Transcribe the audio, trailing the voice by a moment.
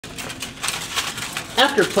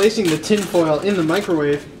After placing the tin foil in the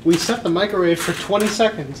microwave, we set the microwave for 20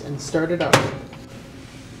 seconds and start it up.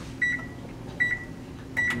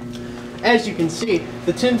 As you can see,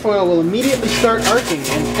 the tin foil will immediately start arcing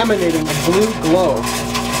and emanating a blue glow.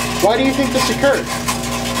 Why do you think this occurs?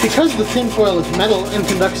 Because the tin foil is metal and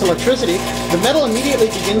conducts electricity, the metal immediately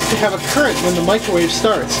begins to have a current when the microwave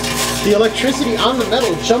starts. The electricity on the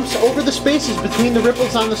metal jumps over the spaces between the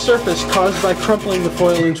ripples on the surface caused by crumpling the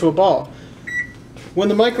foil into a ball. When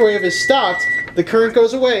the microwave is stopped, the current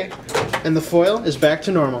goes away and the foil is back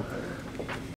to normal.